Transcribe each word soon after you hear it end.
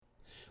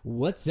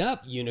What's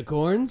up,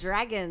 unicorns?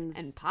 Dragons.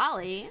 And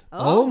Polly.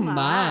 Oh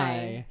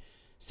my.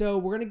 So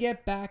we're going to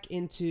get back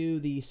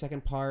into the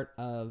second part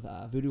of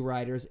Voodoo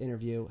Rider's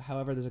interview.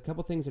 However, there's a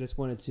couple things I just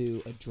wanted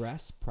to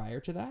address prior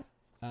to that.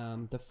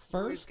 The He's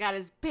first... got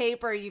his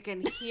paper. You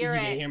can hear You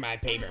it. can hear my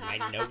paper,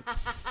 my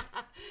notes.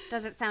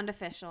 Does it sound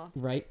official?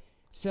 Right.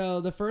 So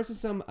the first is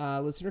some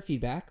listener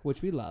feedback,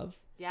 which we love.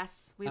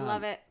 Yes, we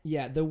love it.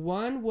 Yeah, the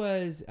one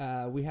was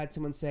we had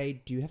someone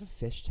say, "Do you have a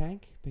fish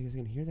tank?" Because I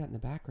can hear that in the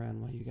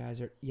background while you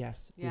guys are.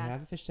 Yes, we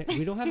have a fish tank.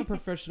 We don't have a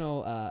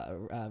professional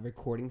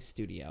recording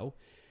studio.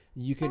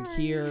 You can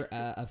hear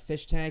a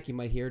fish tank. You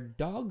might hear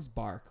dogs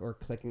bark or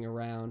clicking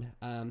around.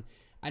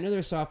 I know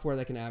there's software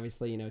that can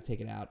obviously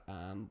take it out.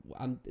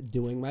 I'm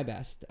doing my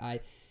best.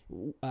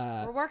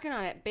 We're working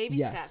on it. Baby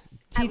yes. steps.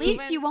 At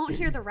least you won't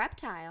hear the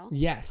reptile.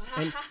 Yes,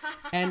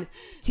 and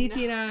TT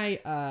and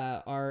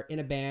I are in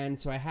a band,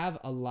 so I have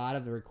a lot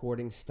of the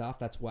recording stuff.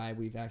 That's why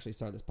we've actually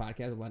started this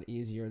podcast. A lot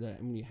easier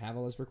when you have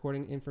all this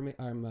recording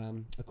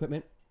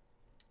equipment.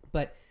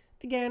 But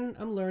again,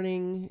 I'm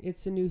learning.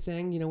 It's a new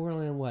thing. We're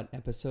only on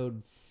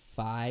episode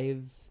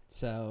 5,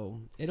 so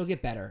it'll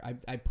get better.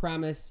 I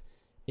promise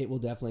it will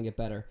definitely get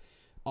better.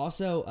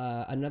 Also,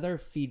 another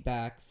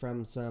feedback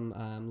from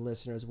some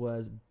listeners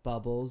was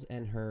Bubbles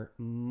and her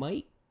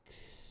mic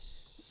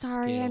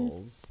Sorry,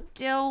 skills. I'm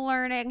still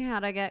learning how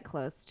to get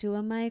close to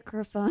a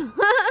microphone.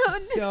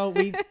 So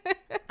we...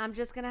 I'm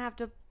just going to have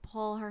to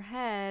pull her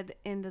head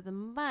into the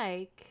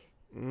mic.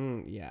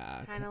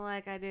 Yeah. Kind of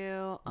like I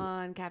do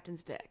on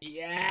Captain's Dick.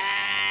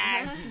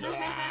 Yes!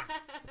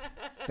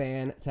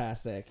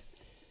 Fantastic.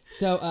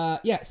 So,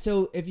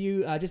 so if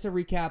you, just to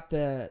recap,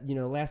 the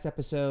last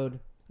episode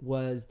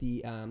was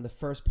the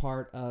first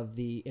part of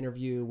the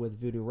interview with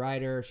Voodoo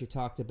Rider. She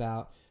talked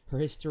about her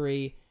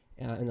history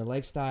and the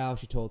lifestyle.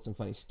 She told some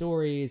funny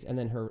stories, and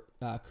then her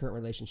current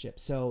relationship.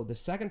 So the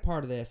second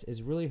part of this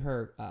is really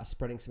her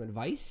spreading some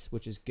advice,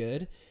 which is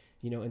good,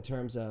 in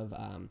terms of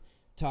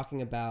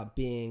talking about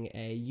being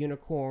a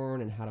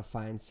unicorn and how to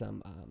find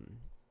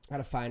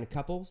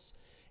couples.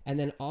 And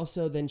then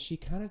also, she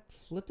kind of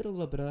flipped it a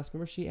little bit on us.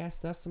 Remember, she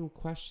asked us some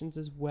questions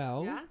as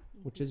well,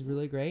 which is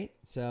really great.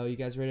 So you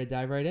guys ready to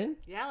dive right in?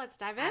 Yeah, let's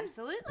dive in.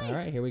 Absolutely. All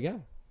right, here we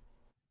go.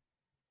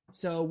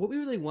 So what we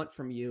really want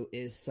from you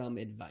is some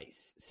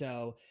advice.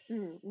 So,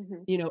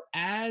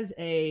 as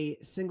a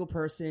single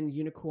person,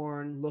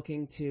 unicorn,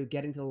 looking to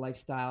get into the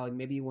lifestyle, and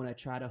maybe you want to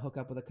try to hook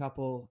up with a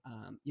couple,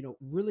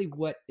 really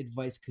what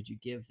advice could you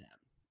give them?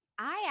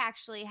 I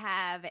actually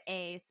have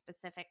a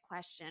specific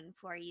question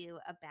for you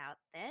about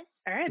this.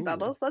 All right, Ooh.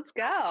 Bubbles, let's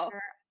go.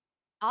 After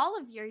all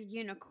of your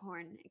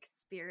unicorn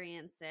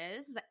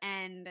experiences,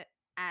 and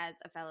as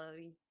a fellow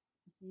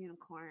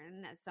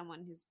unicorn, as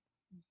someone who's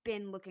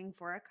been looking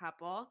for a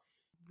couple,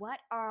 what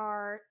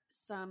are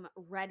some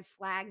red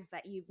flags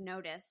that you've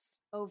noticed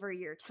over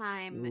your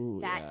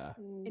time that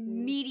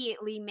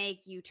immediately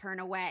make you turn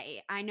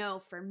away? I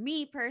know for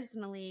me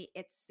personally,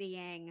 it's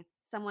seeing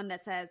someone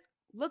that says,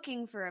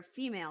 looking for a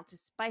female to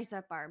spice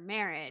up our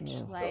marriage.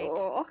 Like,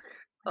 oh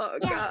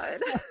yes,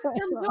 God.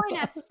 come join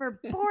us for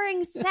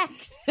boring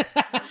sex.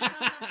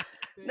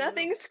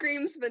 Nothing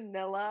screams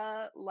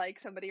vanilla like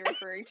somebody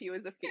referring to you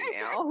as a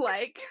female.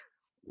 Like,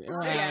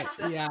 Right,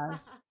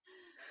 yes.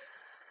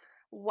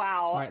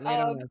 wow. All right, lay it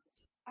on us.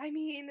 I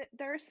mean,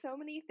 there are so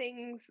many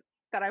things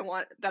that I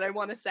want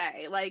to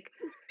say. Like,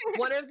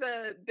 one of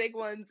the big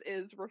ones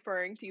is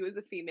referring to you as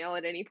a female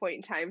at any point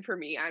in time. For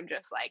me, I'm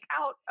just like,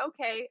 out.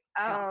 Okay.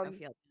 I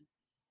feel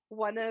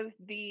One of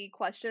the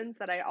questions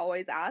that I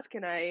always ask,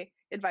 and I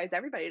advise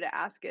everybody to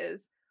ask,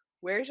 is,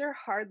 where's your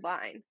hard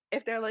line?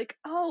 If they're like,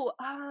 oh,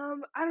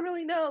 I don't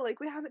really know, like,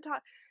 we haven't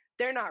talked,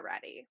 they're not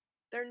ready.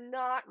 They're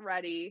not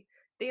ready.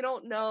 They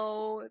don't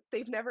know.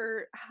 They've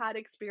never had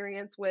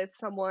experience with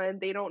someone.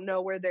 They don't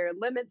know where their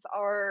limits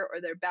are or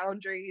their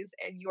boundaries,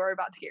 and you are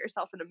about to get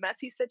yourself in a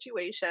messy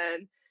situation.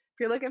 If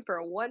you're looking for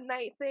a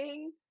one-night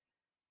thing,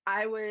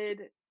 I would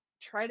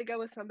try to go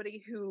with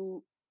somebody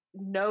who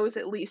knows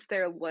at least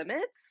their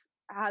limits,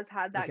 has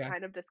had that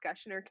kind of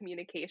discussion or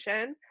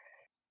communication.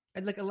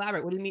 And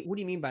elaborate. What do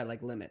you mean by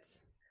limits?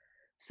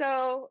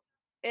 So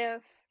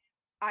if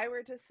I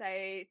were to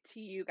say to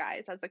you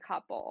guys as a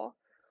couple,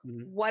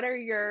 what are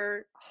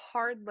your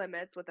hard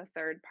limits with a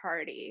third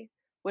party?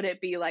 Would it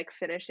be like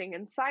finishing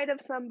inside of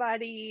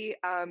somebody?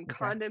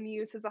 Condom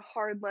use is a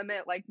hard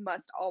limit, like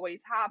must always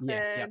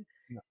happen.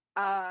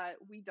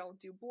 We don't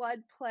do blood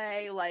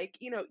play. Like,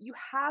 you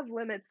have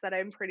limits that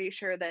I'm pretty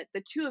sure that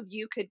the two of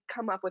you could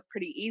come up with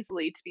pretty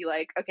easily to be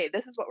like, okay,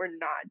 this is what we're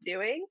not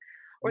doing,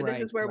 or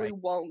this is where we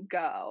won't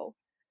go.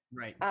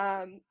 Right.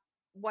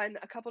 When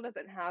a couple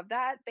doesn't have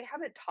that, they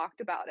haven't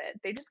talked about it.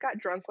 They just got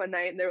drunk one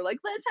night and they were like,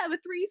 let's have a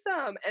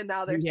threesome. And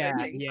now they're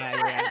searching.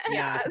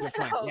 Yeah. That's a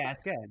good point. Yeah,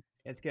 it's good.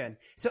 It's good.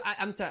 So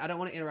I'm sorry, I don't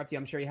want to interrupt you.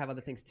 I'm sure you have other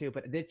things too,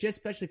 but just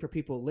especially for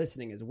people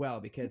listening as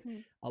well, because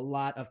a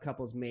lot of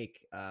couples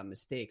make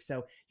mistakes.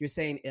 So you're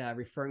saying,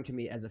 referring to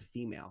me as a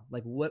female,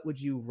 like what would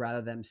you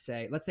rather them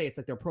say? Let's say it's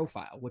like their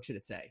profile. What should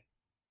it say?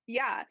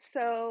 Yeah.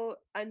 So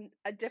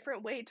a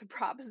different way to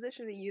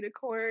proposition a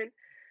unicorn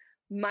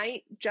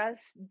might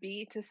just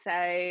be to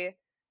say,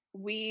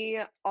 we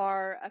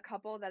are a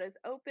couple that is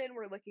open.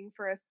 We're looking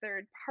for a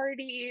third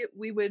party.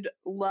 We would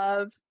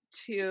love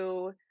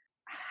to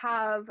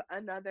have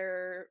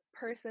another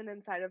person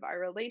inside of our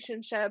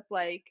relationship,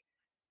 like,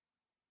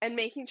 and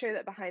making sure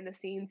that behind the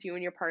scenes you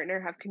and your partner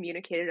have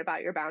communicated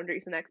about your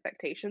boundaries and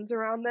expectations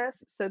around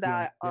this, so Yeah,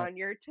 that yeah. on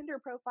your Tinder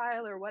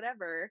profile or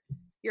whatever,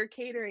 you're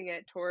catering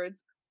it towards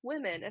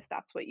women if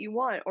that's what you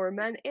want, or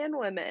men and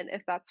women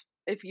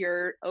if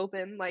you're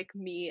open like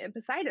me and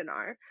Poseidon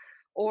are,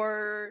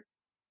 or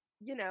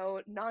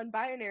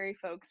non-binary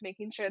folks,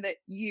 making sure that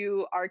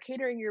you are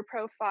catering your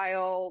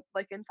profile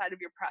like inside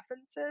of your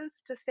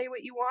preferences to say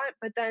what you want.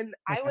 But then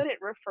I Okay.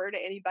 wouldn't refer to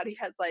anybody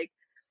as like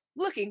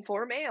looking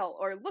for male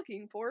or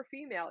looking for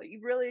female. You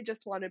really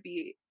just want to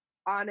be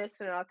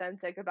honest and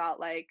authentic about,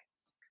 like,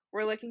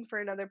 we're looking for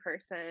another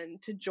person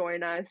to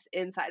join us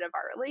inside of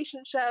our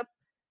relationship,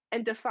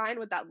 and define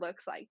what that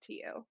looks like to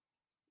you.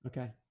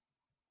 Okay.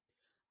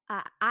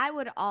 I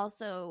would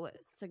also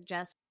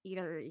suggest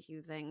either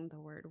using the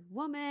word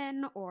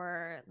woman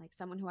or like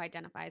someone who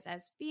identifies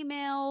as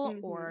female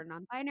or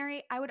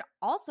non-binary. I would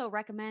also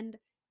recommend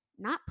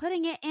not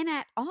putting it in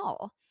at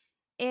all.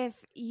 If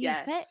you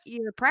set Yes.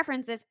 your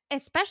preferences,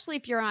 especially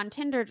if you're on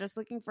Tinder just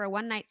looking for a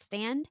one-night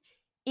stand,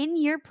 in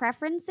your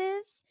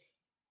preferences,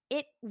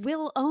 it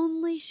will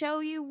only show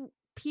you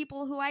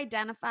people who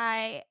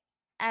identify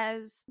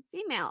as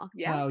female.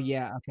 Yeah. Oh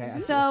yeah. Okay. I see what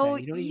you're So saying.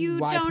 You don't even you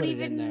why don't put it in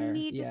even there.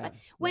 need to Yeah.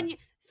 when Yeah.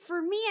 for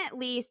me at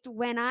least,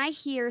 when I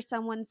hear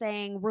someone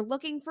saying we're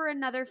looking for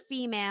another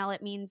female,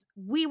 it means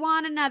we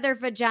want another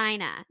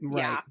vagina. Right.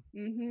 Yeah.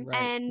 Mm-hmm.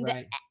 And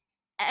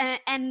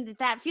Right. and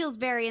that feels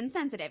very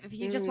insensitive. If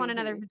you just want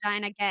another Mm-hmm.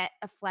 vagina, get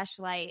a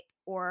fleshlight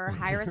or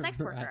hire a sex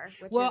Right. worker,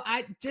 which Well, is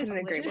I just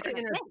Couldn't agree just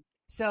to more.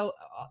 so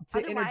to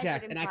Otherwise, it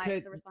interject, and I implies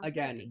could the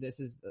again, responsibility. this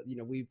is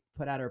we've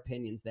put out our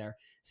opinions there.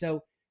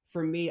 So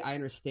for me, I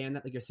understand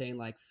that, like you're saying,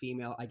 like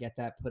female, I get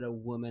that. Put a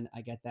woman,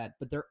 I get that.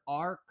 But there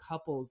are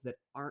couples that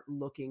aren't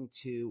looking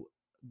to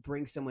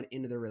bring someone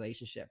into their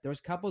relationship.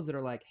 There's couples that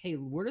are like, hey,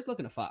 we're just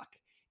looking to fuck.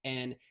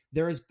 And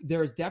there's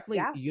definitely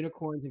Yeah.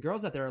 unicorns and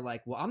girls out there are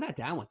like, well, I'm not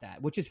down with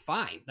that, which is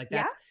fine. Like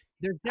Yeah.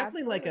 there's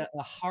definitely like Absolutely.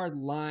 a hard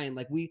line.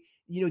 Like we,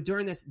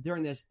 during this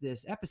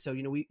episode,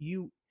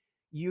 you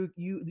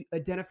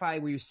identify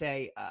where you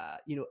say,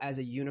 as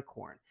a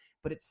unicorn,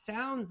 but it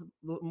sounds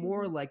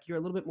more like you're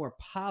a little bit more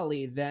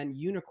poly than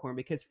unicorn,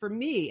 because for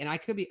me, and I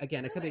could be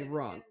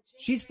wrong.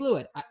 She's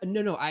fluid.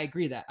 No, I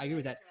agree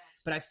with that.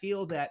 But I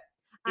feel that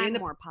I'm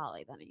more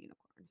poly than a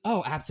unicorn.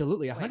 oh,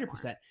 absolutely, Way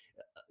 100%.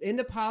 In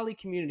the poly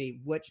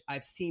community, which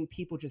I've seen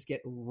people just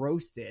get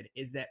roasted,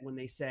 is that when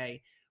they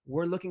say,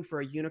 we're looking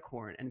for a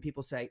unicorn, and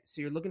people say,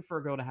 so you're looking for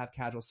a girl to have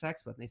casual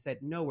sex with? And they said,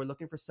 no, we're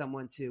looking for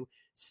someone to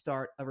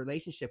start a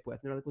relationship with.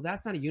 And they're like, well,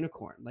 that's not a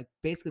unicorn. Like,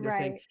 basically they're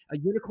saying a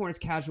unicorn is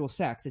casual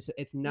sex.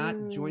 It's not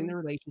joining the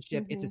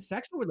relationship. It's a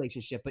sexual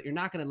relationship, but you're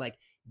not going to like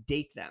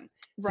date them.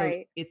 So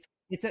Right. it's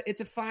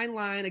a fine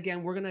line.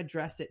 Again, we're going to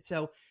address it.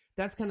 So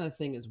that's kind of the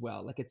thing as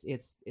well. Like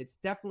it's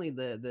definitely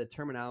the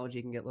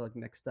terminology can get like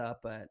mixed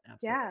up, but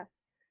absolutely.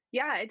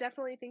 Yeah, I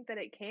definitely think that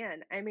it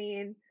can. I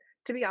mean,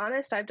 to be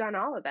honest, I've done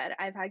all of it.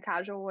 I've had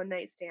casual one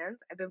night stands.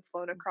 I've been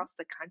flown across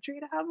the country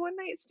to have one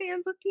night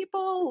stands with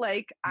people.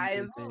 Like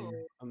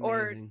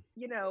Amazing.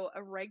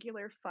 a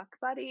regular fuck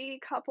buddy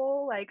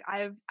couple. Like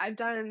I've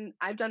done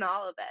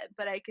all of it,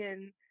 but I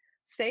can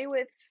say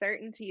with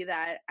certainty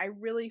that I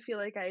really feel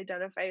like I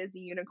identify as a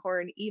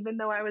unicorn, even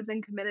though I was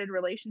in committed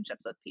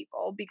relationships with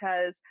people,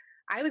 because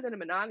I was in a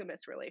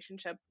monogamous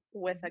relationship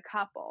with a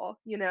couple,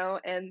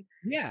 and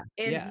Yeah.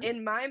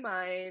 in my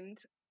mind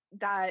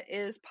that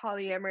is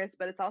polyamorous,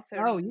 but it's also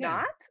Yeah.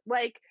 not.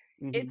 Like,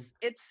 Mm-hmm.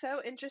 it's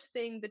so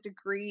interesting, the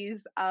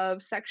degrees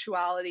of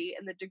sexuality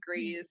and the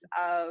degrees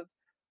of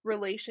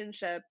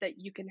relationship that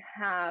you can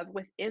have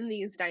within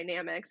these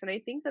dynamics, and I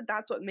think that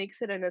that's what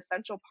makes it an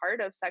essential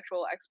part of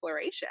sexual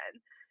exploration,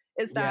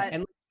 is Yeah, that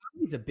and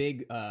he's a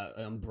big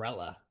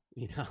umbrella,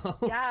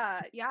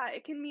 yeah,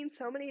 it can mean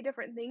so many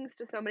different things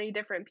to so many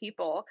different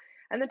people.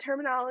 And the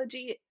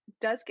terminology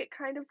does get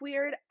kind of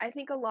weird. I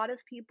think a lot of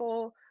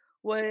people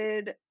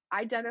would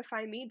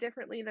identify me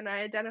differently than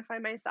I identify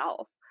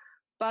myself.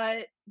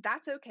 But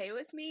that's okay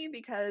with me,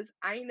 because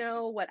I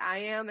know what I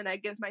am, and I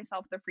give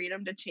myself the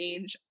freedom to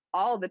change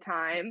all the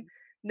time,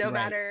 no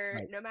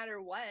Right.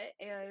 matter what.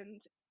 And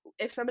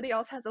if somebody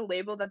else has a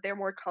label that they're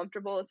more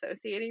comfortable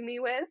associating me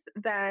with,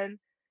 then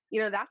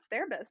that's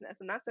their business,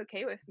 and that's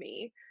okay with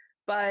me.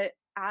 But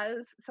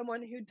as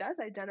someone who does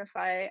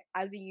identify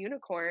as a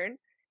unicorn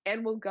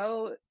and will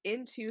go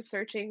into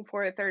searching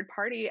for a third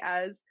party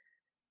as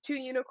two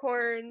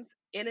unicorns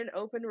in an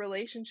open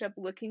relationship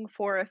looking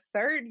for a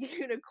third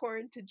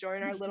unicorn to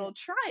join our little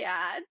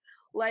triad,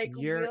 like,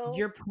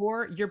 Your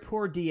poor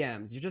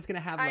DMs. You're just gonna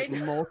have like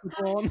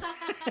multiple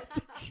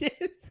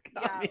messages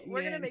yeah, coming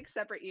we're gonna in. make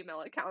separate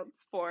email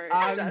accounts for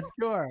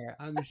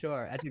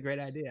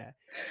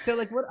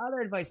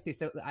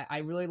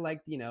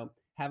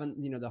having,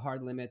 the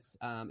hard limits.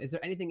 Is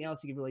there anything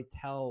else you can really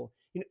tell,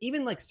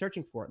 even like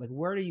searching for it? Like,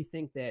 where do you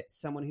think that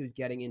someone who's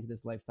getting into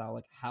this lifestyle,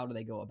 like, how do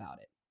they go about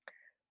it?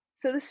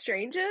 So the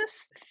strangest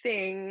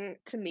thing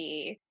to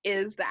me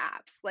is the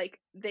apps. Like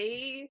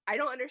I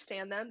don't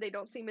understand them. They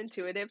don't seem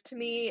intuitive to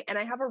me, and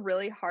I have a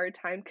really hard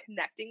time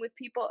connecting with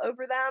people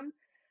over them.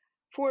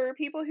 For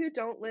people who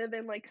don't live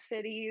in like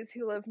cities,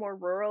 who live more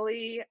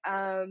rurally,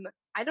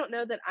 I don't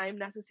know that I'm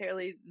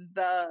necessarily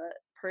the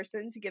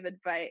person to give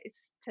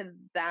advice to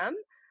them.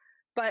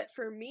 But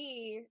for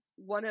me,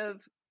 one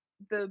of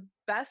the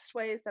best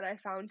ways that I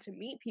found to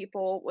meet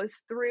people was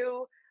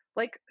through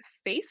like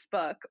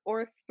Facebook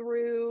or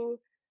through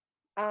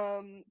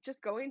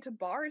just going to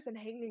bars and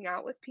hanging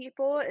out with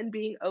people and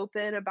being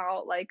open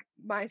about like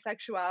my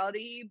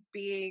sexuality,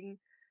 being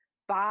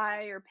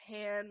bi or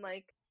pan.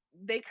 Like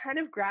they kind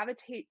of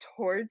gravitate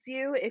towards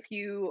you if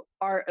you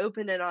are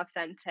open and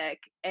authentic.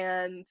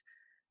 And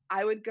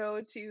I would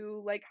go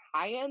to like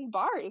high end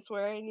bars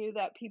where I knew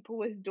that people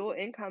with dual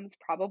incomes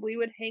probably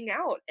would hang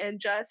out and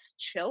just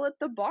chill at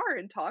the bar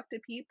and talk to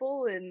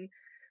people and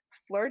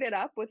flirt it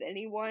up with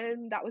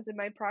anyone that was in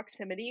my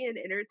proximity and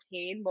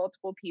entertain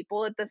multiple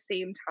people at the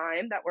same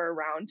time that were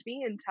around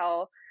me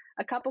until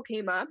a couple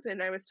came up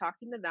and I was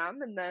talking to them,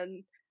 and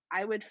then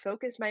I would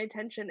focus my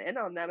attention in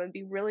on them and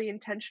be really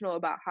intentional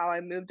about how I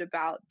moved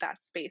about that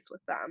space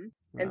with them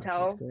Wow, that's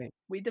until great.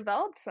 we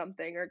developed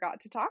something or got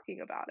to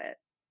talking about it.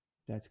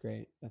 That's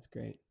great. That's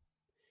great.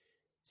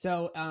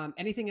 So,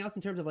 anything else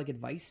in terms of like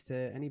advice to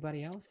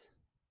anybody else?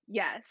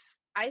 Yes,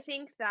 I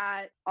think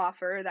that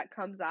offer that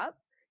comes up,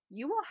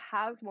 you will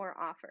have more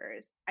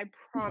offers. I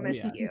promise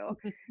yes. you.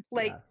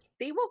 Like, Yes.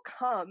 they will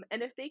come.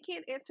 And if they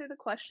can't answer the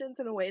questions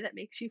in a way that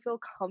makes you feel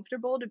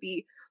comfortable to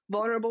be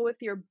vulnerable with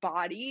your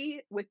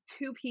body with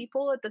two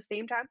people at the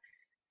same time,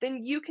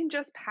 then you can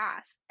just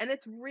pass. And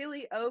it's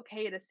really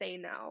okay to say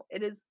no.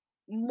 It is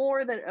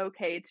more than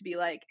okay to be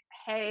like,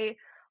 hey,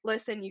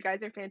 listen, you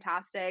guys are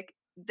fantastic.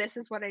 This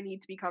is what I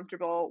need to be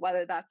comfortable,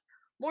 whether that's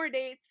more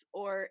dates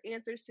or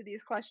answers to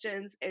these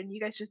questions, and you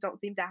guys just don't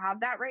seem to have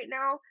that right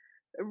now.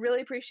 I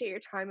really appreciate your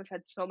time. I've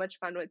had so much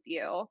fun with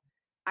you.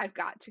 I've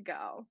got to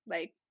go.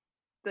 Like,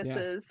 this Yeah,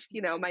 is,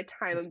 my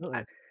time.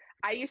 absolutely.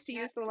 I used to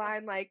use the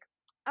line like,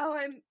 oh,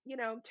 I'm,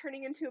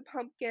 turning into a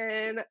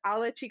pumpkin. I'll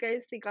let you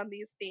guys think on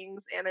these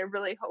things. And I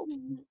really hope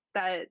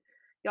that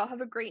y'all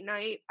have a great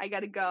night. I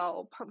got to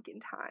go. Pumpkin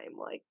time.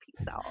 Like,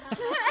 peace out.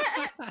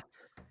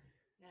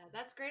 Yeah,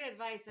 that's great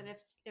advice. And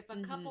if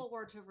a couple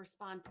were to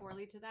respond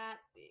poorly to that,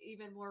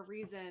 even more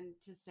reason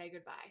to say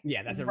goodbye.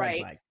 Yeah, that's a red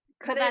Right. flag.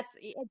 Well,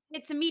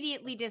 it's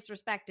immediately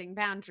disrespecting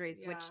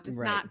boundaries, which Yeah. does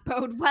Right. not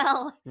bode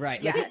well. Right.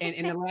 Yeah. Like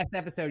in the last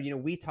episode,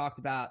 we talked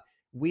about,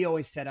 we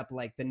always set up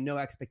like the no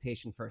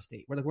expectation first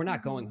date. We're like, we're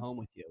not going home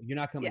with you. You're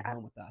not coming Yeah.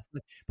 home with us.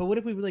 But what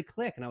if we really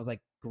click? And I was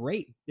like,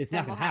 great. It's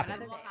Then not going we'll to have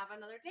happen. another We'll have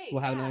another date.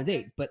 We'll have another date.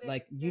 there's- But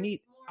like, there's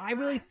more I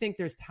really time. think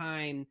there's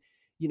time,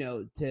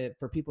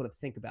 for people to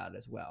think about it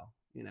as well.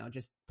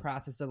 Just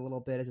process it a little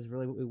bit. Is this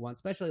really what we want?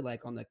 Especially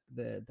like on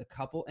the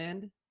couple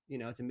end,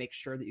 to make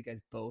sure that you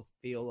guys both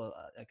feel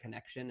a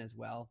connection as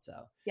well. So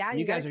Yeah. and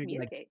You guys are like,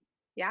 communicate.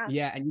 Yeah.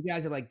 yeah, and you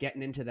guys are like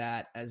getting into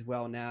that as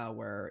well now,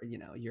 where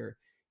you're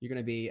going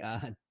to be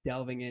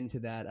delving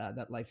into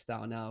that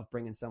lifestyle now of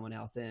bringing someone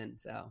else in.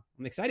 So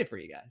I'm excited for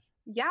you guys.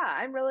 Yeah.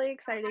 I'm really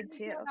excited How do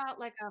you too. feel about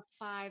like a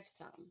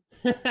 5-some?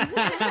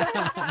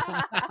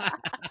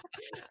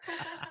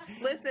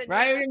 Listen,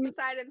 Right? you're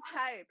Poseidon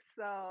type,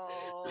 so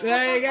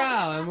There you go,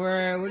 and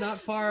we're not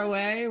far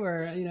away.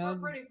 We're We're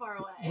pretty far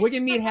away. we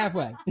can meet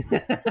halfway.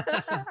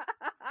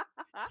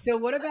 So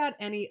what about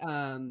any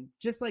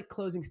just like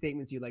closing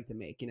statements you'd like to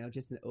make?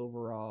 Just an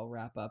overall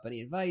wrap up.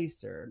 Any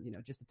advice or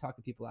just to talk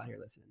to people out here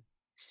listening?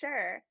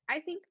 Sure. I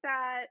think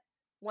that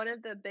one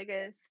of the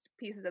biggest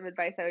pieces of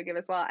advice I would give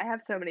as well. I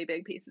have so many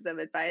big pieces of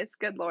advice.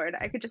 Good Lord,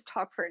 I could just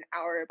talk for an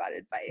hour about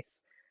advice.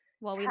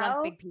 Well, we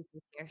love big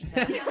pieces here,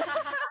 so.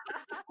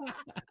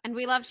 And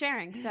we love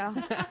sharing, so.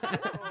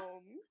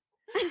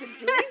 The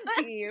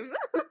dream team.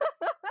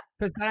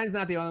 Poseidon's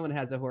not the only one that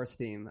has a horse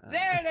theme.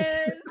 There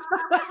it is.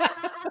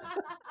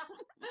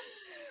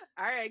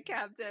 All right,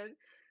 Captain.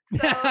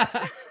 So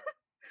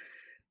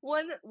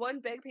one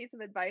big piece of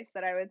advice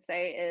that I would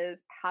say is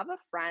have a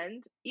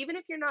friend. Even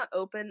if you're not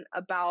open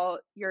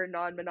about your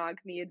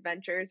non-monogamy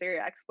adventures or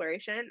your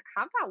exploration,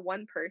 have that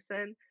one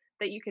person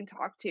that you can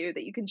talk to,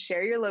 that you can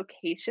share your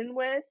location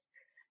with,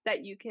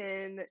 that you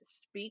can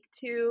speak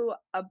to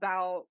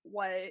about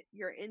what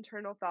your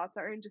internal thoughts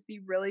are and just be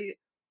really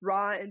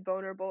raw and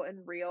vulnerable and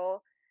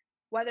real.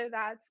 Whether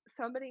that's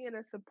somebody in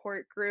a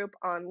support group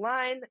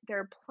online, there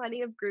are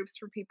plenty of groups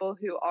for people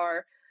who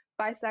are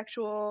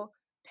bisexual,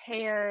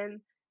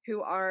 pan,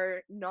 who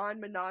are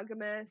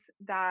non-monogamous,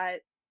 that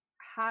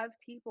have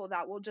people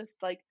that will just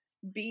like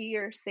be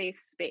your safe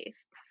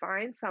space.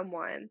 Find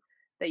someone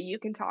that you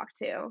can talk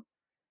to,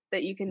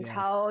 that you can Yeah.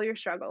 tell your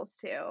struggles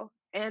to.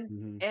 And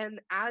Mhm.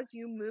 and as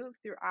you move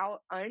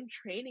throughout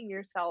untraining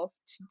yourself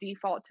to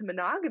default to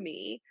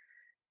monogamy,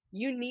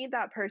 you need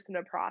that person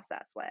to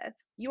process with.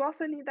 You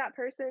also need that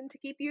person to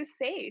keep you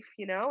safe.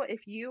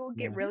 If you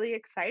get Yeah. really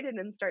excited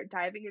and start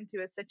diving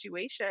into a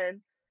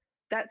situation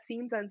that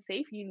seems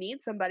unsafe, you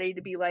need somebody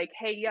to be like,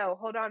 hey, yo,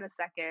 hold on a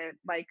second.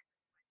 Like,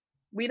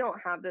 we don't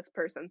have this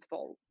person's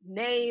full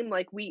name.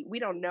 Like, we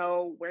don't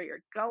know where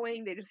you're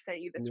going. They just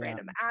sent you this Yeah.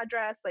 random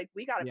address. Like,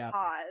 we got to Yep.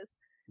 pause,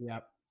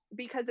 Yep.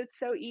 because it's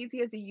so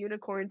easy as a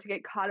unicorn to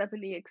get caught up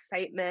in the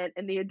excitement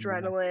and the Yes.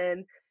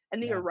 adrenaline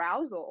and the Yes.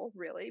 arousal,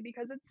 really,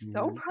 because it's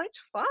so Mhm. much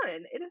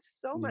fun. It is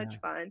so much Yeah.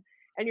 fun.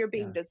 And you're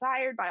being Yeah.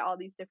 desired by all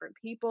these different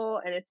people,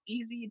 and it's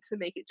easy to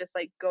make it just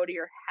like go to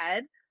your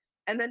head,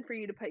 and then for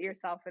you to put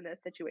yourself in a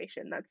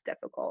situation that's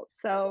difficult.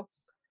 So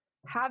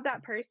have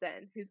that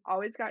person who's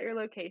always got your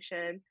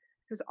location,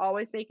 who's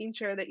always making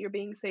sure that you're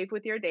being safe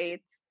with your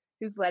dates,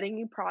 who's letting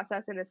you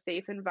process in a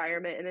safe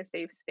environment, in a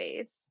safe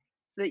space,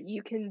 so that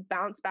you can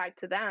bounce back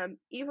to them.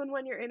 Even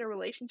when you're in a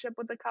relationship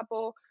with a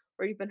couple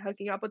or you've been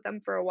hooking up with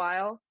them for a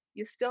while,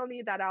 you still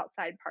need that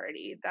outside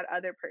party, that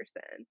other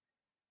person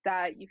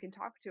that you can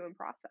talk to and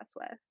process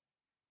with.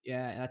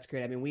 Yeah, that's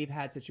great. I mean, we've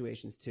had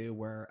situations too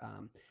where,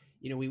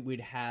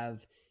 we'd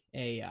have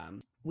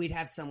we'd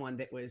have someone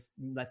that was,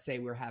 let's say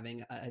we're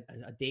having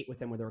a date with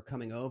them where they were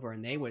coming over,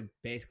 and they would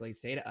basically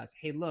say to us,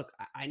 hey, look,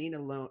 I need to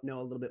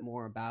know a little bit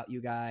more about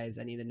you guys.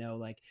 I need to know,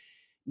 like,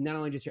 not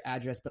only just your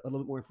address, but a little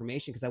bit more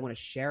information, because I want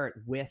to share it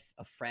with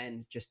a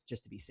friend just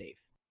to be safe.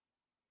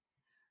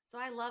 So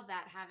I love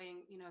that, having,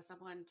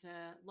 someone to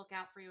look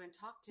out for you and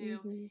talk to.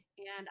 Mm-hmm.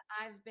 And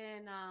I've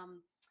been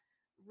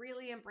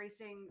really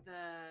embracing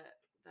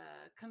the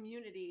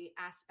community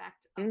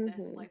aspect of this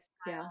Mm-hmm.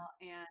 lifestyle.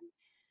 And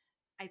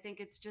I think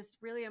it's just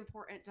really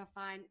important to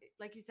find,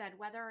 like you said,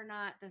 whether or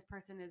not this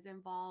person is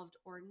involved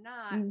or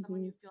not,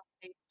 someone you feel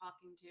safe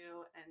talking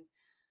to and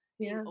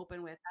being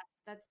open with.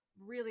 That's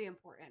really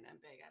important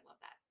and big. I love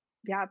that.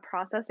 Yeah,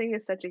 processing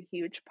is such a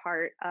huge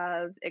part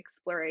of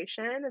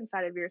exploration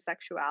inside of your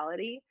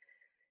sexuality,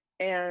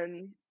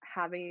 and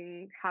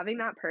having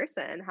that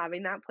person,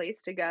 having that place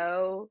to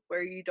go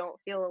where you don't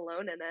feel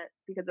alone in it,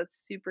 because it's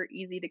super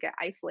easy to get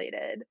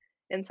isolated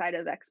inside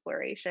of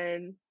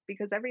exploration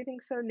because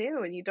everything's so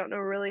new and you don't know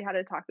really how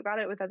to talk about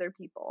it with other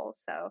people.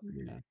 So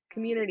Yeah.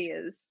 community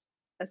is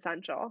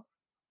essential.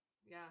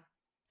 Yeah.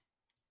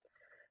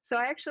 So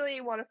I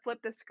actually want to flip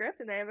the script,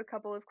 and I have a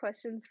couple of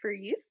questions for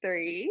you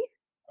three.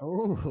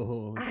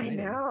 Oh, I exciting.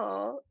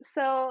 know.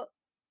 So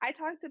I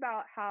talked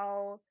about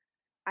how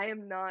I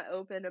am not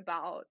open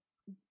about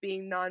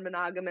being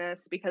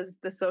non-monogamous because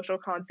the social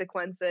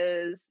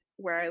consequences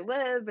where I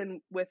live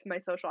and with my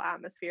social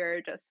atmosphere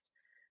are just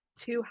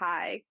too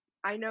high.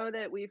 I know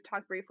that we've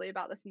talked briefly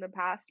about this in the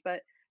past,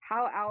 but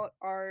how out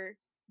are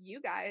you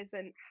guys,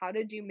 and how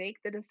did you make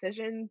the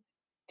decision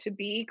to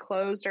be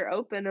closed or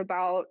open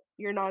about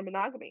your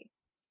non-monogamy?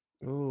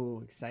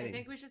 Oh, I exciting.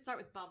 think we should start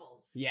with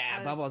Bubbles.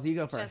 Yeah, Bubbles, you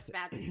go Just first.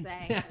 about to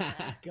say.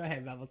 Go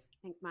ahead, Bubbles.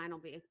 I think mine will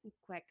be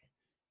quick.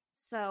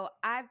 So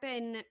I've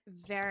been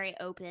very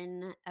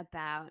open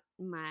about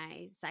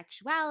my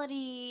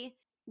sexuality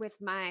with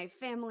my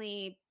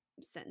family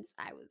since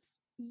I was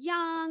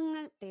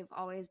young. They've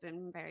always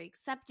been very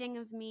accepting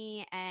of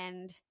me,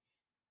 and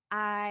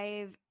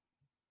I've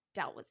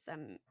dealt with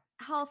some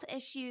health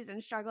issues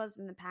and struggles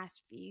in the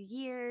past few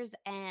years,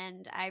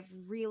 and I've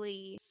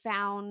really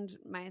found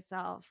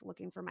myself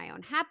looking for my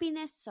own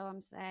happiness. So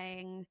I'm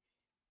saying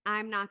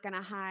I'm not going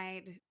to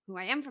hide who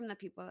I am from the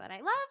people that I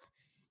love.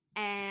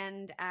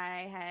 And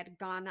I had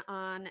gone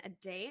on a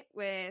date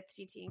with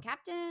TT and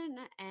Captain,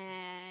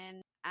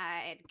 and I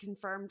had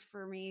confirmed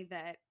for me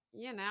that,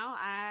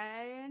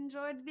 I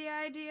enjoyed the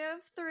idea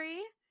of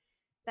 3,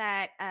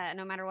 that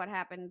no matter what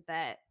happened,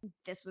 that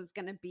this was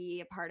going to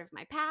be a part of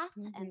my path.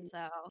 Mm-hmm. And so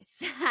I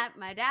sat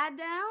my dad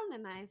down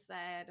and I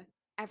said,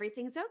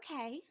 everything's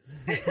okay.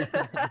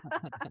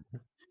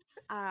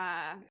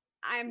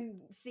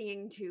 I'm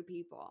seeing 2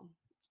 people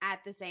at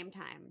the same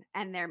time,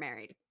 and they're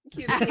married.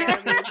 Cue the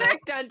piano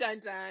music. Dun dun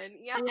dun.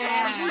 Yeah.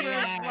 And he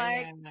was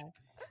like,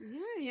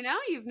 yeah,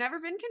 you've never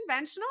been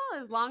conventional.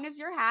 As long as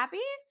you're happy,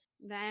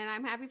 then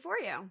I'm happy for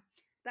you.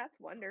 That's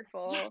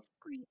wonderful. Yes,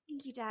 great.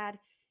 Thank you, Dad.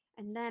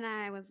 And then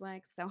I was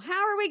like, so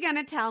how are we going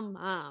to tell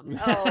Mom?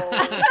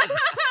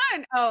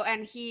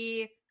 And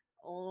he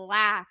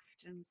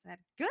laughed and said,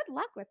 good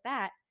luck with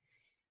that.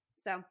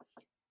 So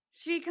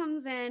she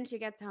comes in, she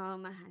gets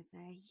home. I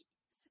say,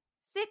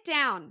 sit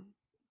down.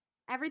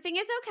 Everything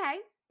is okay.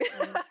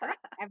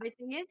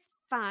 Everything is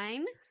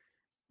fine.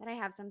 But I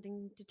have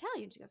something to tell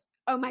you. And she goes,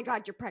 oh my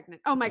God, you're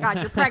pregnant. Oh my God,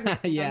 you're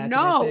pregnant. Yeah.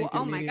 No.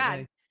 Oh my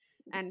God.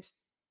 And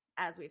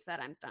as we've said,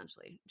 I'm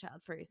staunchly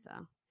child free. So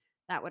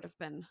that would have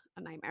been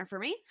a nightmare for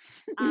me.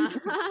 I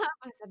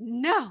said,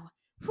 no,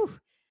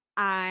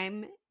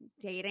 I'm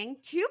dating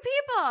 2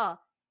 people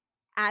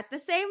at the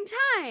same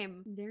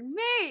time. They're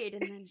married.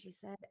 And then she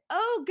said,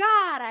 oh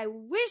God, I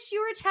wish you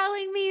were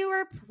telling me you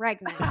were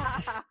pregnant.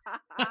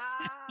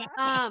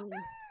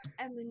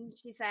 And then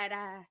she said,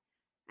 I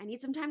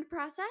need some time to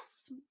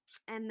process.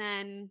 And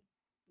then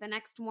the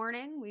next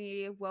morning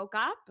we woke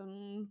up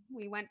and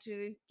we went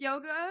to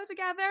yoga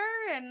together,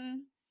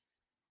 and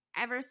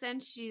ever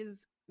since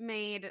she's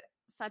made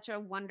such a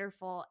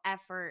wonderful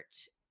effort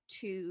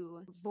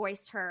to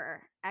voice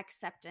her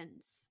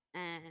acceptance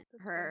and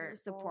her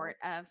support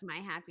of my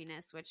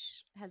happiness,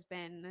 which has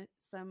been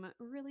some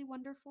really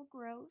wonderful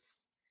growth.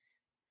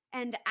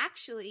 And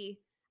actually,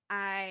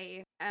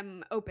 I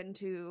am open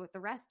to the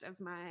rest of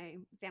my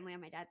family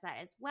on my dad's side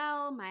as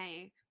well.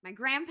 My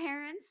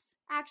grandparents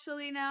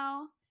actually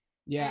know.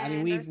 Yeah, I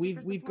mean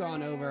we've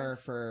gone over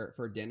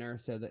for dinner,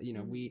 so that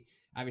we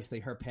obviously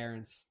her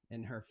parents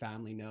and her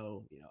family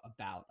know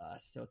about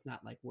us, so it's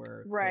not like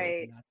we're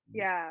right.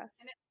 Yeah,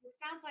 and it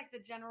sounds like the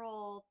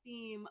general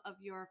theme of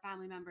your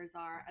family members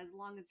are, as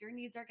long as your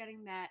needs are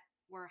getting met,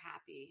 we're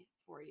happy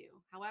for you.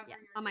 However,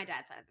 on my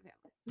dad's side of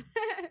the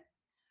family.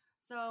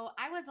 So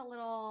I was a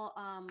little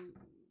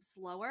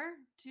slower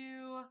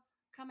to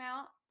come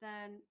out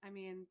than,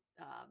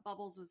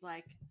 Bubbles was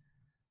like,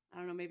 I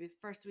don't know, maybe the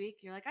first week,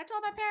 you're like, I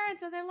told my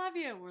parents and they love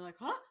you. We're like,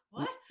 huh?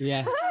 What?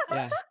 Yeah.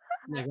 Yeah.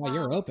 Like, wow,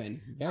 you're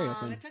open. Very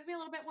open. It took me a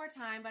little bit more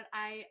time, but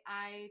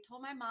I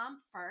told my mom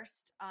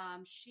first.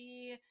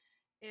 She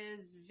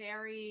is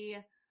very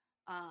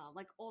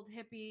like old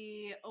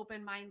hippie,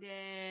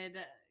 open-minded,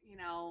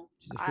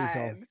 She's a free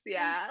soul.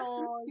 Yeah.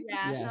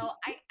 Yeah. Yes. So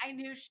I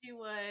knew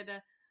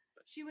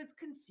she was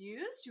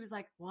confused. She was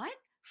like, what?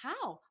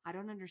 How? I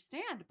don't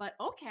understand, but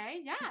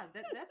okay. Yeah,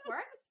 this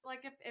works.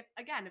 Like if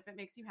it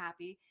makes you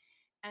happy.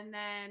 And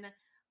then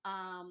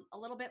a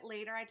little bit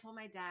later, I told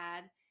my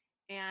dad,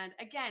 and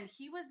again,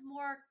 he was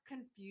more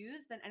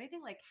confused than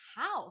anything. Like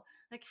how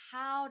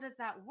does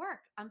that work?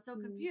 I'm so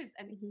confused.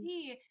 And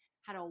he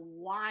had a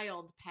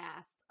wild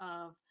past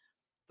of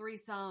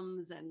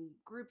threesomes and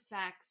group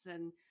sex.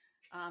 And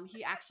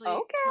he actually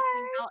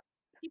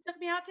took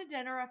me out to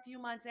dinner a few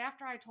months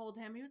after I told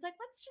him. He was like,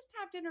 let's just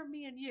have dinner,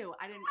 me and you.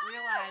 I didn't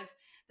realize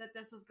that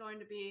this was going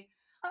to be,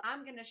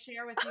 I'm going to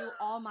share with you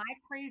all my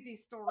crazy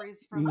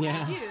stories from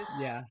my youth.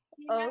 Yeah.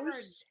 He never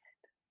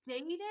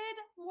dated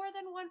more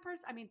than one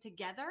person. I mean,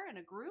 together in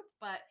a group,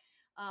 but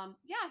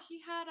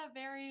he had a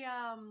very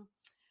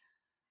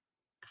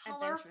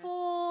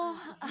colorful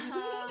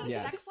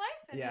sex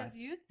life in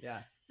his youth.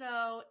 Yes.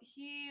 So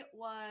he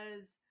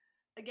was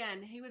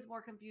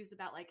more confused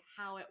about like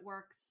how it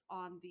works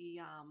on the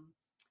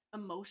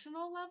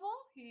emotional level.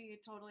 He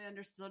totally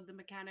understood the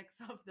mechanics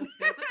of the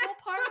physical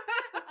part.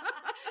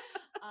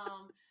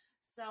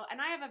 And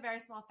I have a very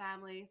small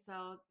family,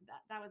 so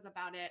that was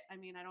about it. I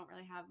mean, I don't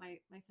really have my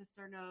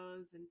sister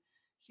knows, and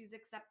she's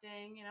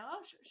accepting,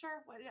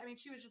 sure. I mean,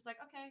 she was just like,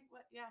 okay,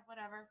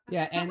 whatever.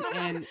 Yeah.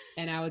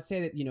 And I would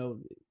say that,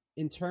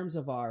 in terms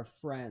of our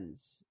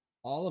friends,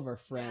 all of our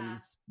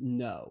friends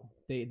know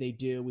they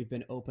do. We've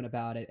been open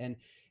about it.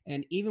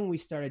 And even when we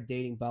started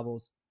dating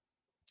Bubbles,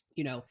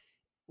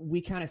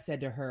 we kind of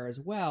said to her as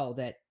well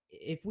that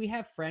if we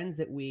have friends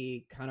that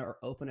we kind of are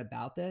open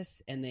about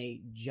this and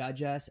they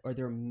judge us or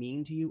they're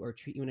mean to you or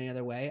treat you in any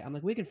other way, I'm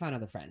like, we can find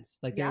other friends.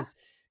 Like it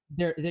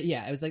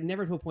was like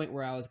never to a point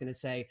where I was going to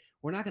say,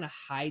 we're not going to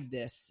hide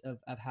this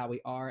of how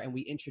we are. And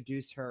we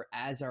introduce her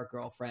as our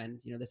girlfriend.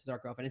 This is our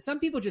girlfriend. And some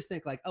people just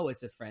think like, oh,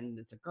 it's a friend,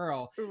 it's a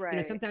girl.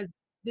 Right. Sometimes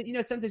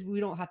we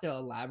don't have to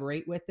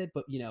elaborate with it,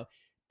 but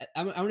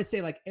I want to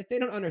say, like, if they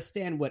don't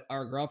understand what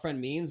our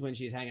girlfriend means when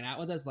she's hanging out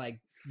with us,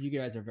 like, you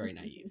guys are very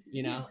naive,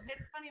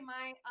 It's funny.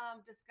 My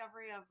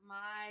discovery of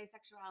my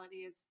sexuality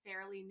is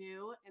fairly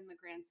new in the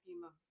grand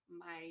scheme of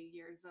my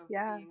years of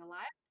being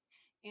alive.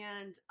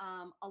 And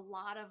a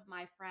lot of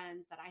my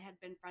friends that I had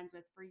been friends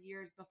with for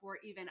years before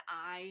even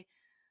I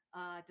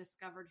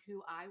discovered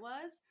who I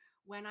was,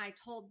 when I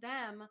told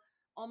them,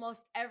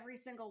 almost every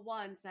single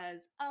one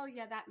says, oh,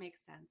 yeah, that makes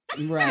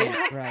sense. Right.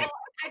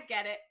 I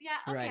get it. Yeah.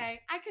 Okay. Right.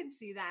 I can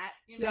see that.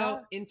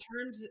 In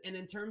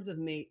terms of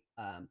me,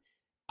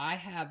 I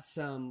have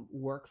some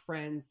work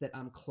friends that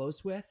I'm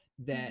close with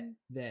that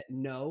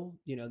know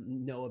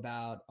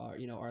about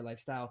our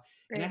lifestyle.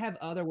 Right. And I have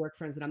other work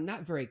friends that I'm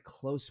not very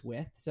close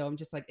with. So I'm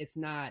just like, it's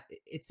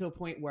to a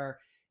point where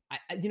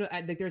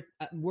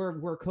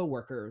we're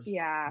coworkers.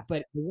 Yeah.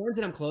 But the ones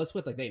that I'm close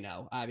with, like, they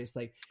know,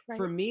 obviously. Right.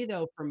 For me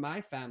though, for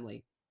my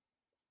family,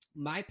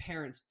 my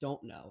parents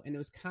don't know. And it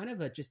was kind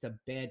of just a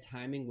bad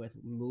timing with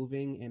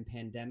moving and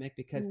pandemic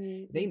because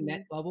they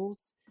met Bubbles.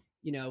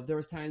 There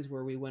was times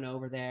where we went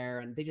over there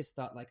and they just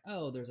thought like,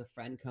 oh, there's a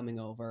friend coming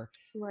over.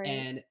 Right.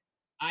 And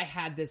I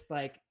had this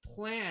like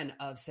plan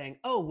of saying,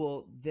 oh,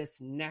 well, this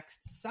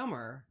next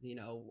summer,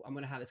 I'm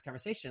going to have this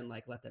conversation,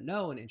 like let them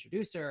know and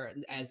introduce her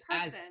as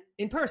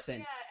in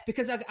person,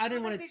 because I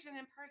didn't want to in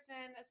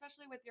person,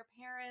 especially with your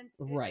parents.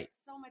 Right.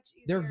 It's so much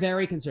easier. They're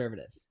very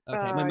conservative.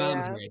 Okay. My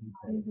mom's very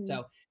conservative.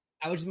 So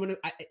I was just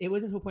it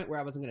wasn't to a point where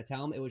I wasn't going to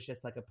tell them. It was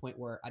just like a point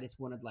where I just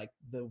wanted like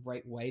the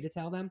right way to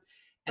tell them.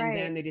 And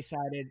then they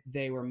decided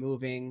they were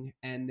moving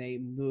and they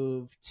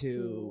moved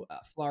to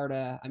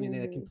Florida. I mean,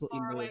 they completely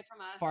moved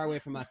far away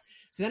from us.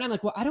 So then I'm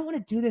like, well, I don't want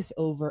to do this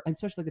over, and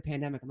especially like the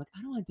pandemic. I'm like,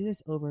 I don't want to do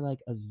this over like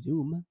a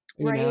Zoom.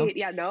 Right.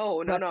 Yeah.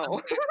 No.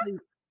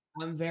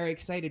 I'm very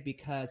excited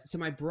because, so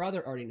my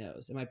brother already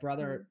knows, and my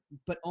brother,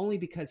 but only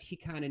because he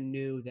kind of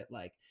knew that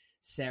like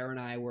Sarah and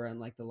I were in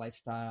like the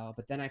lifestyle,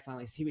 but then I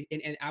finally see,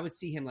 and I would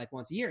see him like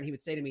once a year, and he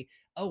would say to me,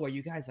 "Oh, are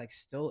you guys like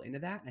still into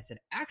that?" And I said,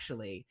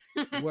 "Actually,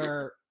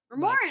 we're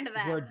more into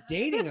that. We're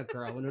dating a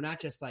girl, and we're not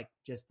just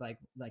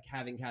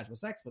having casual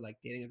sex, but like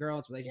dating a girl.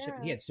 It's a relationship."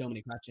 And he had so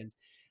many questions.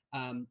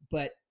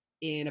 But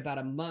in about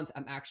a month,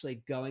 I'm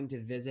actually going to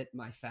visit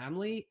my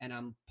family, and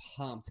I'm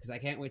pumped because I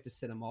can't wait to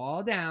sit them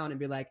all down and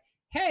be like,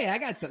 "Hey, I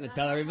got something to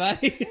tell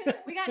everybody.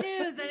 We got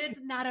news, and it's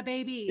not a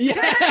baby."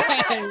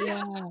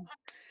 Yeah.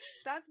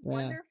 That's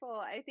wonderful.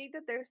 I think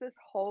that there's this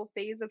whole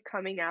phase of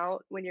coming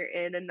out when you're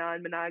in a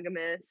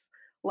non-monogamous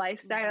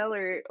lifestyle,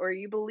 or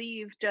you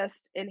believe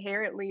just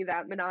inherently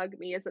that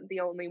monogamy isn't the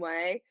only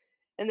way.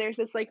 And there's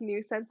this like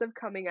new sense of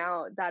coming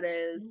out that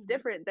is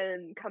different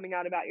than coming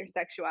out about your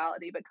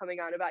sexuality, but coming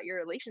out about your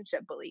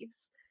relationship beliefs.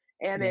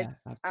 And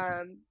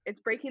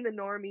it's breaking the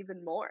norm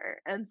even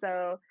more. And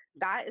so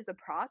that is a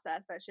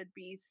process that should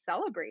be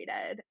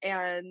celebrated.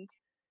 And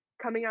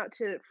coming out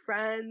to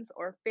friends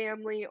or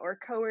family or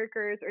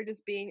coworkers, or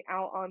just being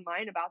out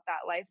online about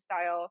that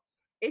lifestyle,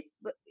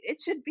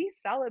 it should be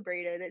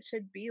celebrated. It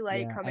should be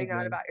like coming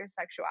out about your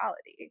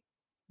sexuality.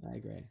 I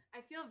agree.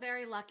 I feel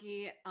very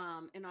lucky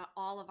in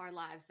all of our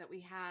lives that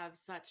we have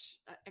such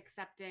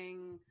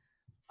accepting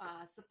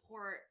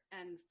support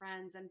and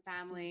friends and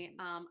family.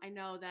 I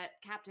know that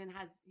Captain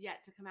has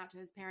yet to come out to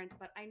his parents,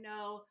 but I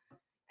know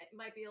it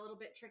might be a little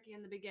bit tricky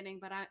in the beginning,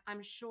 but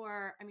I'm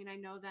sure, I mean, I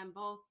know them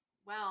both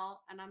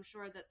well, and I'm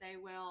sure that they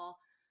will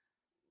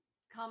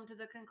come to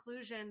the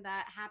conclusion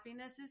that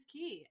happiness is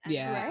key. And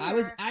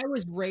I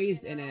was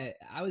raised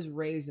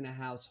in a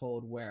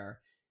household where,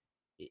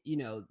 you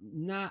know,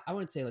 not, I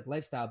wouldn't say like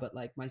lifestyle, but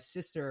like my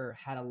sister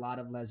had a lot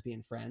of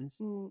lesbian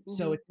friends.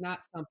 So it's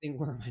not something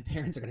where my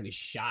parents are going to be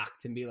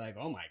shocked and be like,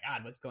 "Oh my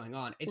God, what's going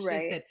on?" It's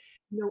just that,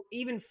 you know,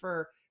 even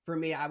for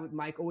me,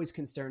 my always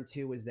concern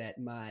too was that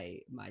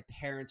my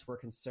parents were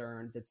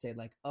concerned that say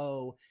like,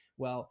 "Oh,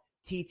 well,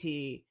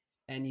 TT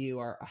and you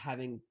are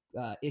having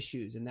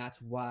issues, and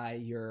that's why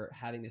you're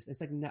having this."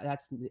 It's like, no,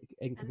 that's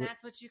and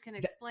that's what you can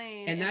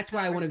explain. And that's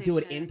why I want to do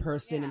it in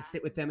person and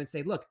sit with them and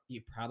say, "Look,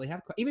 you probably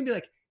have even be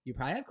like, you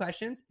probably have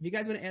questions. If you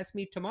guys want to ask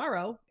me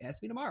tomorrow,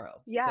 ask me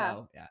tomorrow."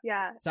 So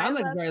I'm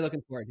like very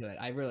looking forward to it.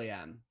 I really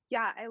am.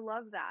 Yeah, I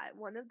love that.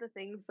 One of the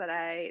things that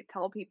I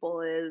tell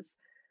people is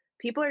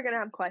people are going to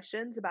have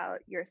questions about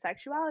your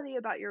sexuality,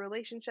 about your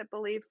relationship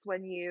beliefs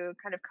when you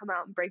kind of come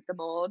out and break the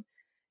mold,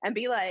 and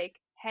be like,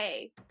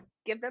 "Hey,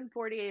 give them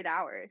 48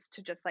 hours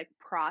to just like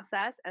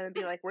process," and then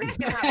be like, "We're just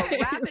going to have a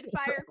rapid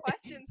fire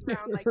questions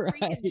round like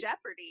freaking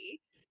Jeopardy."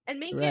 And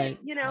make it,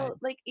 you know,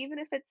 like, even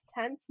if it's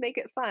tense, make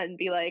it fun.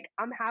 Be like,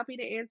 "I'm happy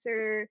to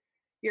answer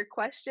your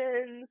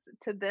questions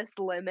to this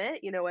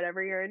limit," you know,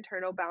 whatever your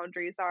internal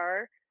boundaries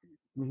are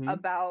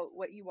about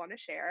what you want to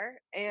share,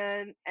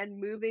 and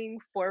moving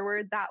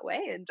forward that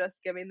way, and just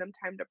giving them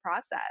time to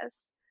process.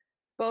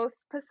 Both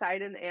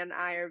Poseidon and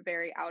I are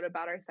very out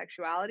about our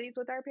sexualities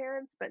with our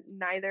parents, but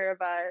neither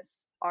of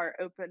us are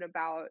open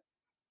about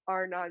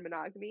our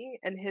non-monogamy,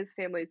 and his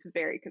family is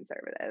very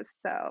conservative.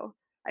 So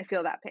I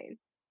feel that pain.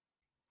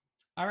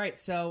 All right,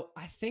 so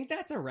I think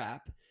that's a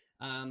wrap.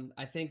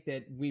 I think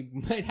that we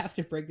might have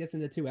to break this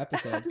into 2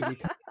 episodes. But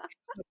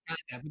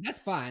that's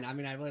fine. I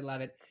mean, I really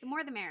love it. The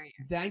more the merrier.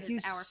 Thank you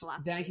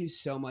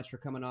so much for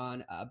coming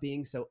on,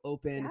 being so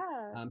open,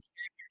 sharing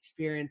your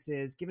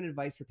experiences, giving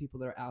advice for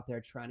people that are out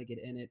there trying to get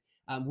in it.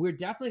 We're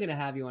definitely going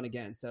to have you on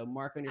again. So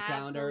mark on your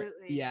calendar.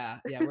 Yeah,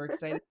 we're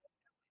excited to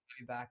have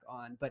you back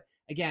on. But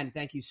again,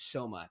 thank you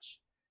so much.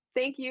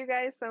 Thank you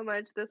guys so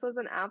much. This was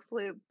an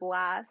absolute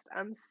blast.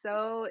 I'm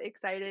so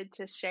excited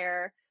to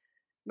share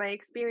my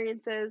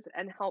experiences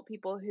and help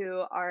people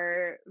who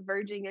are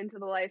verging into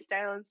the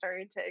lifestyle and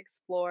starting to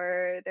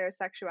explore their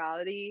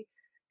sexuality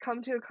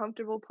come to a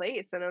comfortable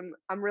place. And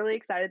I'm really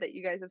excited that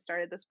you guys have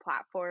started this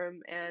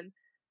platform, and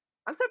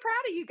I'm so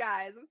proud of you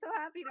guys. I'm so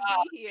happy to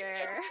be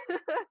here.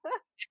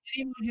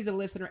 Anyone who's a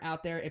listener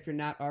out there, if you're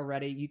not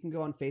already, you can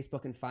go on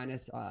Facebook and find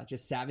us,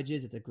 just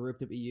Savages. It's a group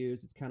that we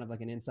use. It's kind of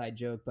like an inside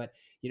joke, but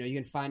you know, you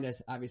can find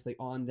us obviously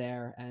on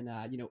there, and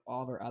you know,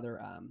 all of our other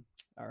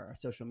our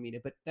social media.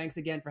 But thanks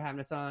again for having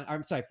us on.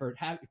 I'm sorry for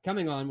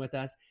coming on with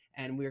us,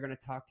 and we're going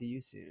to talk to you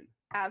soon.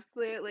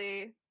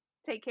 Absolutely.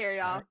 Take care,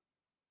 y'all. Right.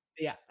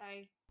 See ya.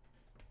 Bye.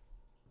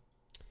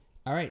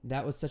 All right,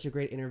 that was such a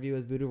great interview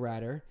with Voodoo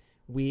Rider.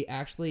 We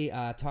actually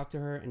talked to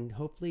her, and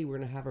hopefully we're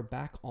going to have her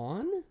back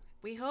on.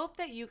 We hope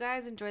that you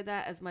guys enjoyed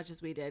that as much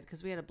as we did,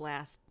 because we had a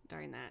blast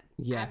during that.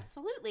 Yeah.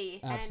 Absolutely.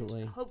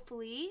 And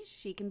hopefully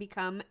she can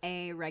become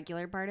a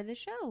regular part of the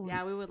show.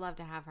 Yeah, we would love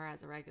to have her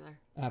as a regular.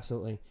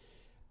 Absolutely.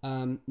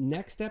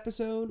 Next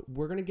episode,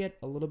 we're going to get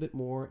a little bit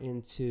more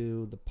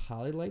into the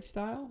poly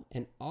lifestyle,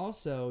 and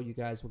also you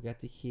guys will get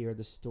to hear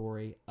the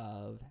story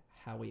of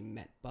how we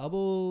met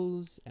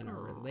Bubbles and our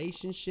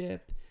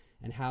relationship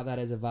and how that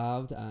has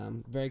evolved.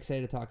 Very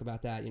excited to talk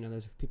about that. You know,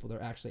 there's people that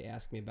are actually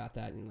asking me about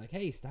that and like,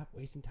 "Hey, stop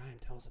wasting time.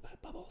 Tell us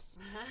about Bubbles."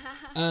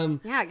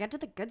 Yeah, get to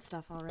the good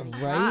stuff already.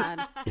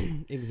 Right?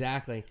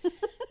 Exactly.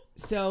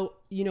 So,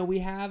 we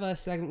have a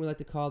segment we like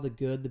to call the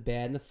good, the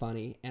bad, and the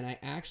funny. And I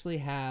actually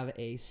have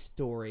a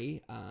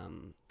story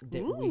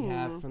that we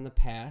have from the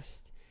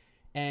past.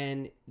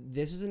 And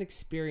this was an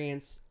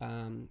experience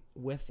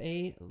with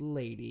a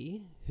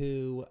lady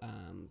who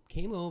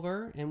came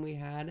over, and we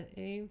had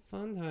a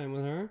fun time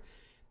with her.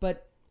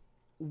 But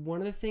one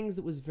of the things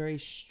that was very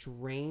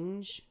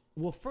strange,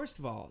 well, first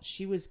of all,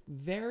 she was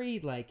very,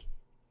 like,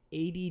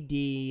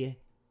 ADD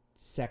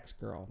sex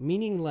girl,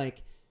 meaning,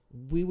 like,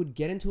 we would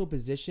get into a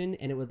position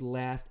and it would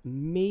last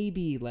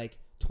maybe like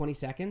 20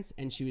 seconds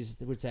and she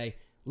would say,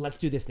 let's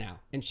do this now.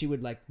 And she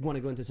would like want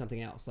to go into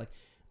something else. Like,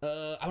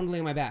 I want to lay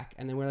on my back.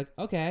 And then we're like,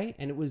 okay.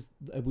 And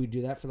we'd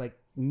do that for like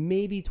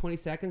maybe 20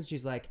 seconds.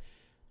 She's like,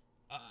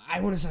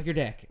 I want to suck your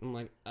dick. I'm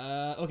like,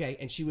 okay.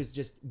 And she was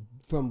just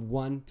from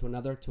one to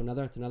another, to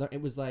another, to another.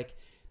 It was like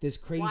this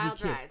crazy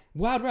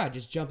wild ride,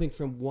 just jumping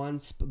from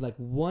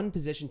one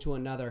position to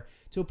another,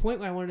 to a point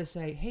where I wanted to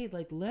say, hey,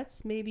 like,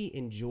 let's maybe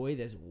enjoy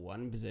this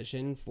one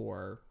position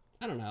for,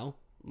 I don't know,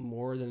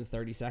 more than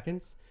 30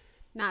 seconds.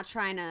 Not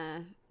trying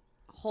to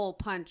hole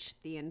punch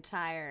the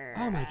entire.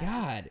 Oh my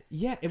God.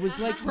 Yeah. It was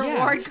like,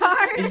 reward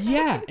card.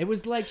 Yeah. It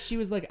was like, she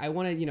was like, I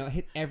want to,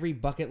 hit every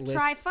bucket list.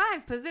 Try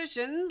 5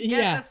 positions.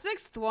 Get the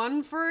 6th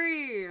one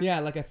free. Yeah.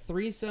 Like a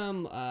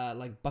threesome,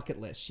 like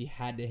bucket list she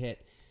had to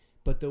hit.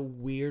 But the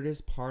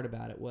weirdest part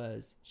about it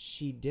was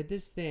she did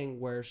this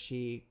thing where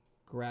she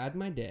grabbed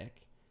my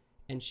dick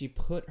and she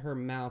put her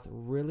mouth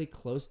really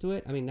close to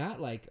it. I mean, not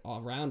like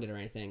all around it or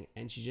anything.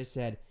 And she just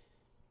said,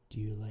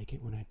 do you like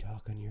it when I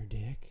talk on your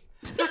dick?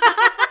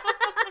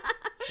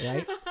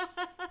 Right?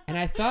 And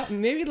I thought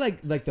maybe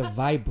like the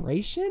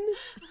vibration.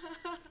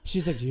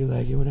 She's like, do you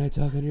like it when I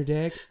talk on your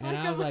dick? And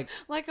I was like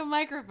a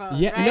microphone.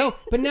 Yeah, right? No,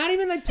 but not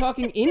even like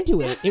talking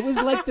into it. It was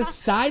like the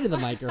side of the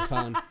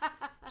microphone.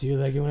 Do you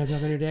like it when I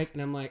talk on your dick?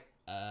 And I'm like,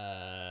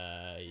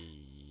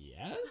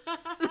 yes.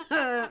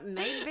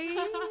 Maybe.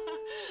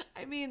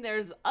 I mean,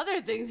 there's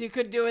other things you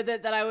could do with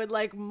it that I would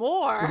like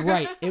more.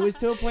 Right. It was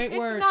to a point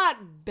where it's not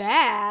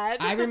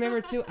bad. I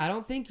remember too. I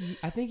think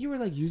you were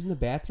like using the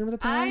bathroom at the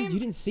time. You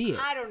didn't see it.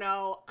 I don't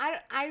know.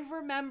 I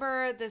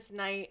remember this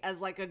night as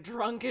like a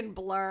drunken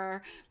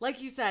blur.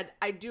 Like you said,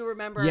 I do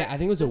remember. Yeah, I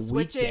think it was a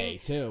weekday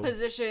too.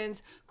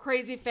 Positions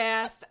crazy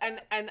fast,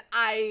 and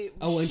I.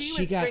 Oh, and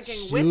she got drinking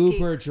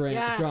super whiskey.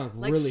 drunk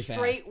like really fast.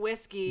 Straight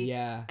whiskey.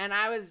 Yeah. And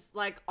I was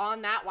like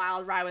on that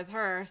wild ride with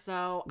her,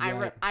 so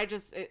Right.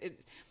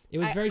 It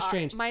was very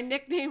strange. My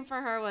nickname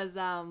for her was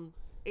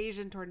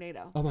Asian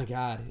Tornado. Oh my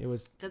God, it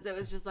was because it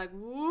was just like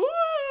woo.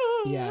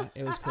 Yeah,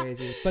 it was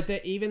crazy. But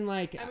that even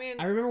like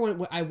I remember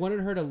when I wanted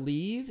her to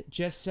leave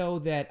just so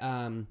that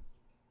I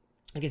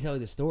could tell you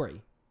the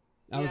story.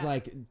 I was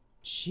like,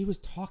 she was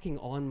talking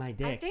on my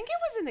dick. I think it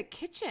was in the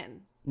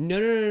kitchen.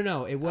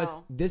 No. It was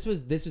this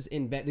was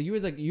in bed. You were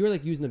like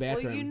using the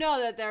bathroom. Well, you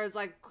know that there was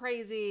like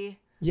crazy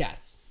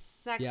sex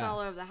all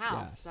over the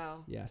house.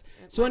 Yes.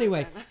 So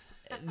anyway,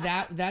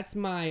 that's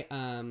my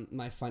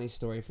my funny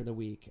story for the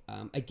week.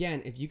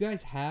 Again, if you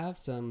guys have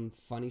some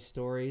funny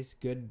stories,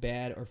 good,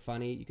 bad, or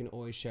funny, you can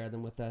always share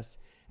them with us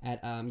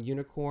at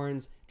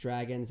unicorns,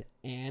 dragons,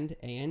 and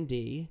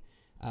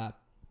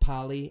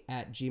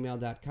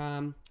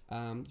poly@gmail.com.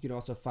 You can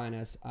also find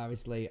us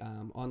obviously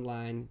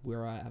online. We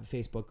have a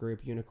Facebook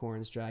group,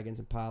 Unicorns, Dragons,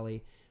 and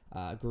Poly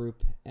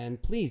group,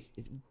 and please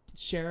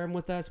share them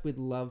with us. We'd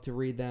love to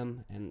read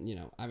them, and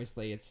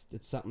obviously it's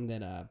something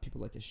that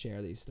people like to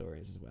share these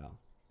stories as well.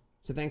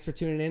 So thanks for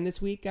tuning in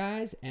this week,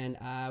 guys, and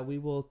we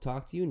will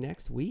talk to you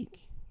next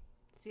week.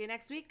 See you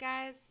next week,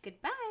 guys.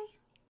 Goodbye.